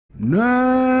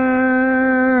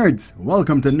Nerds!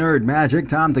 Welcome to Nerd Magic.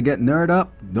 Time to get nerd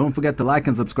up. Don't forget to like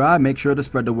and subscribe. Make sure to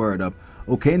spread the word up.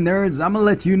 Okay, nerds, I'm gonna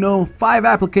let you know 5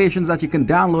 applications that you can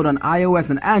download on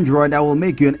iOS and Android that will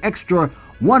make you an extra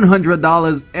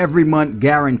 $100 every month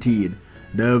guaranteed.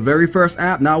 The very first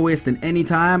app, not wasting any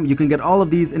time, you can get all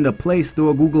of these in the Play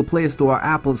Store, Google Play Store,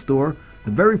 Apple Store.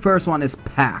 The very first one is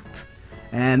Packed.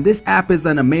 And this app is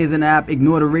an amazing app.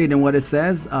 Ignore the rating, what it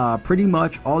says. Pretty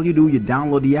much all you do, you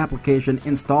download the application,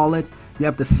 install it. You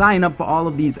have to sign up for all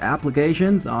of these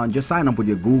applications. Just sign up with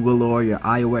your Google or your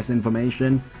iOS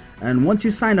information. And once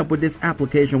you sign up with this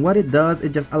application, what it does,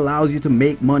 it just allows you to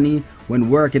make money when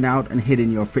working out and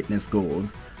hitting your fitness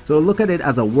goals. So look at it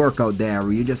as a workout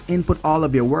diary. You just input all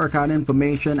of your workout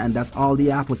information and that's all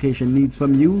the application needs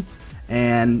from you.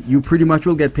 And you pretty much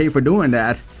will get paid for doing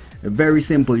that. Very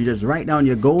simple. You just write down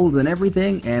your goals and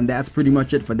everything, and that's pretty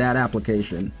much it for that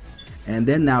application. And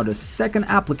then now the second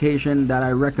application that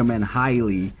I recommend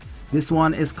highly, this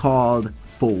one is called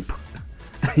Fope.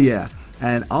 Yeah,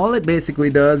 and all it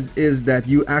basically does is that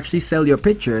you actually sell your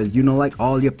pictures, you know, like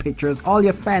all your pictures, all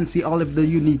your fancy, all of the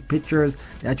unique pictures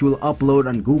that you will upload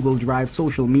on Google Drive,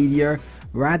 social media.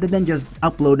 Rather than just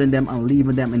uploading them and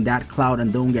leaving them in that cloud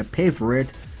and don't get paid for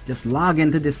it, just log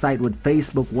into this site with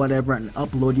Facebook, whatever, and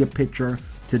upload your picture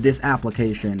to this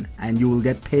application and you will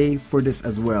get paid for this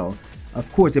as well.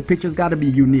 Of course, your picture's got to be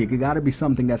unique. It got to be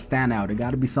something that stand out. It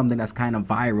got to be something that's kind of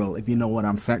viral, if you know what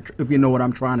I'm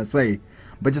trying to say.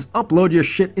 But just upload your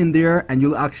shit in there and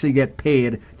you'll actually get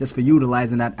paid just for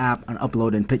utilizing that app and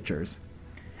uploading pictures.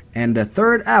 And the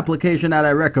third application that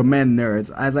I recommend,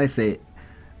 nerds, as I say,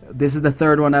 this is the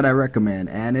third one that I recommend,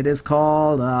 and it is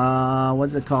called,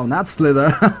 what's it called? Not Slither.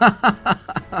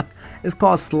 It's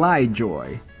called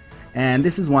SlideJoy. And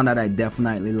this is one that I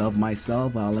definitely love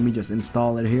myself. Let me just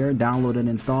install it here, download and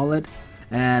install it.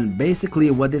 And basically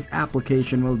what this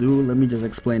application will do, let me just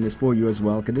explain this for you as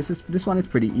well, because this one is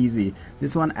pretty easy.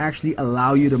 This one actually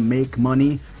allow you to make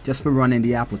money just for running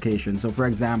the application. So for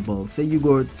example, say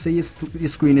your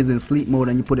screen is in sleep mode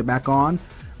and you put it back on.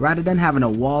 Rather than having a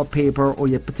wallpaper or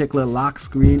your particular lock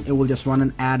screen, it will just run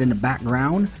an ad in the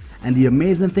background. And the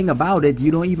amazing thing about it,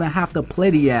 you don't even have to play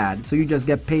the ad. So you just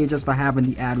get paid just for having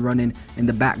the ad running in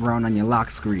the background on your lock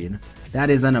screen.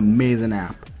 That is an amazing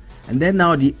app. And then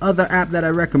now the other app that I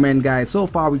recommend, guys, so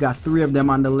far we got 3 of them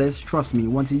on the list. Trust me,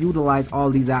 once you utilize all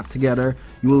these apps together,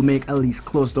 you will make at least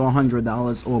close to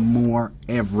 $100 or more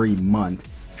every month.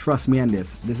 Trust me on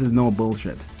this. This is no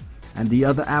bullshit. And the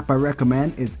other app I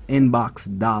recommend is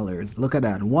Inbox Dollars. Look at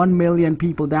that, 1 million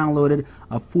people downloaded,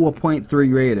 a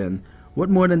 4.3 rating. What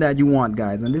more than that you want,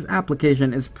 guys? And this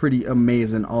application is pretty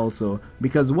amazing also,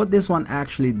 because what this one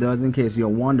actually does, in case you're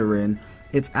wondering,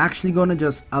 it's actually gonna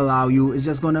just allow you, it's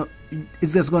just gonna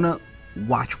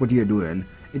watch what you're doing.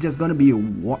 It's just gonna be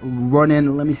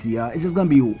running, let me see, it's just gonna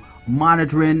be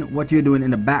monitoring what you're doing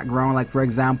in the background. Like for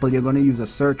example, you're gonna use a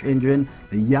search engine,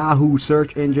 the Yahoo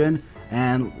search engine,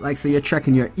 and like say you're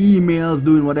checking your emails,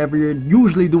 doing whatever you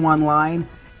usually do online.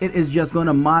 It is just going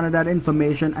to monitor that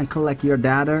information and collect your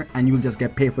data, and you'll just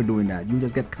get paid for doing that. You'll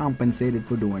just get compensated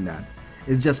for doing that.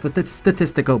 It's just for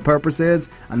statistical purposes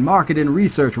and marketing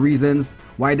research reasons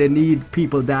why they need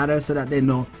people data so that they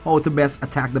know how to best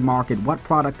attack the market, what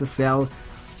product to sell.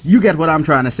 You get what I'm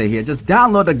trying to say here. Just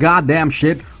download the goddamn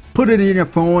shit, put it in your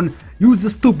phone, use the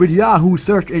stupid Yahoo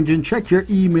search engine, check your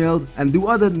emails, and do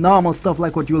other normal stuff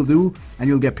like what you'll do, and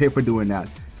you'll get paid for doing that.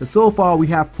 So far we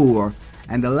have 4.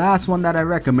 And the last one that I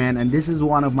recommend, and this is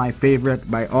one of my favorite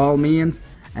by all means,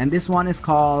 and this one is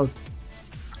called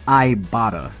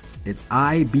Ibotta. It's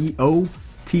I-B-O-T-T-A.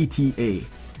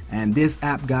 And this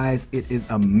app, guys, it is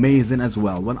amazing as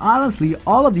well. Well, honestly,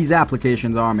 all of these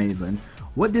applications are amazing.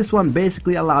 What this one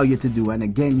basically allow you to do, and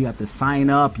again, you have to sign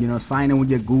up, you know, sign in with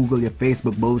your Google, your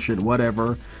Facebook bullshit,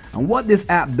 whatever. And what this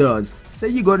app does, say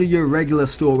you go to your regular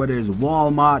store, whether it's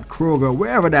Walmart, Kroger,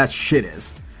 wherever that shit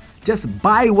is. Just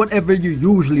buy whatever you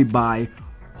usually buy,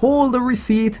 hold the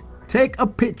receipt, take a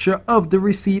picture of the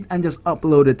receipt and just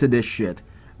upload it to this shit.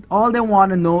 All they want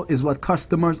to know is what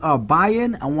customers are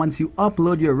buying, and once you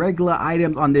upload your regular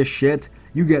items on this shit,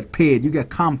 you get paid, you get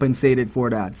compensated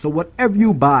for that. So whatever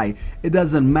you buy, it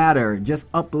doesn't matter,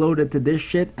 just upload it to this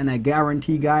shit, and I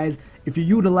guarantee, guys, if you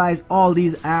utilize all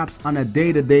these apps on a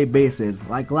day-to-day basis,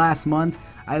 like last month,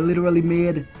 I literally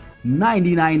made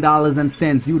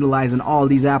 $99.00 utilizing all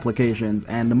these applications,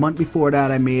 and the month before that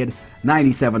I made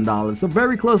 $97, so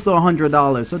very close to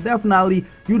 $100. So definitely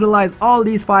utilize all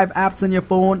these 5 apps on your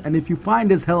phone, and if you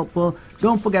find this helpful,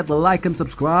 don't forget to like and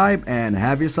subscribe, and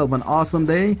have yourself an awesome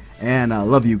day, and I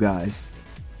love you guys.